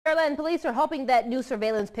Saraland Police are hoping that new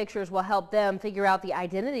surveillance pictures will help them figure out the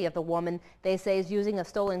identity of the woman they say is using a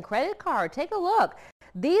stolen credit card. Take a look.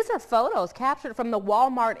 These are photos captured from the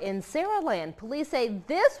Walmart in Saraland. Police say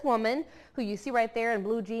this woman, who you see right there in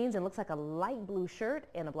blue jeans and looks like a light blue shirt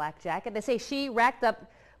and a black jacket, they say she racked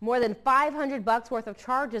up more than $500 worth of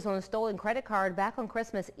charges on a stolen credit card back on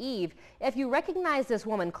Christmas Eve. If you recognize this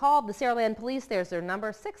woman, call the Saraland Police. There's their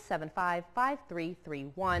number,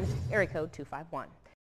 675-5331, area code 251.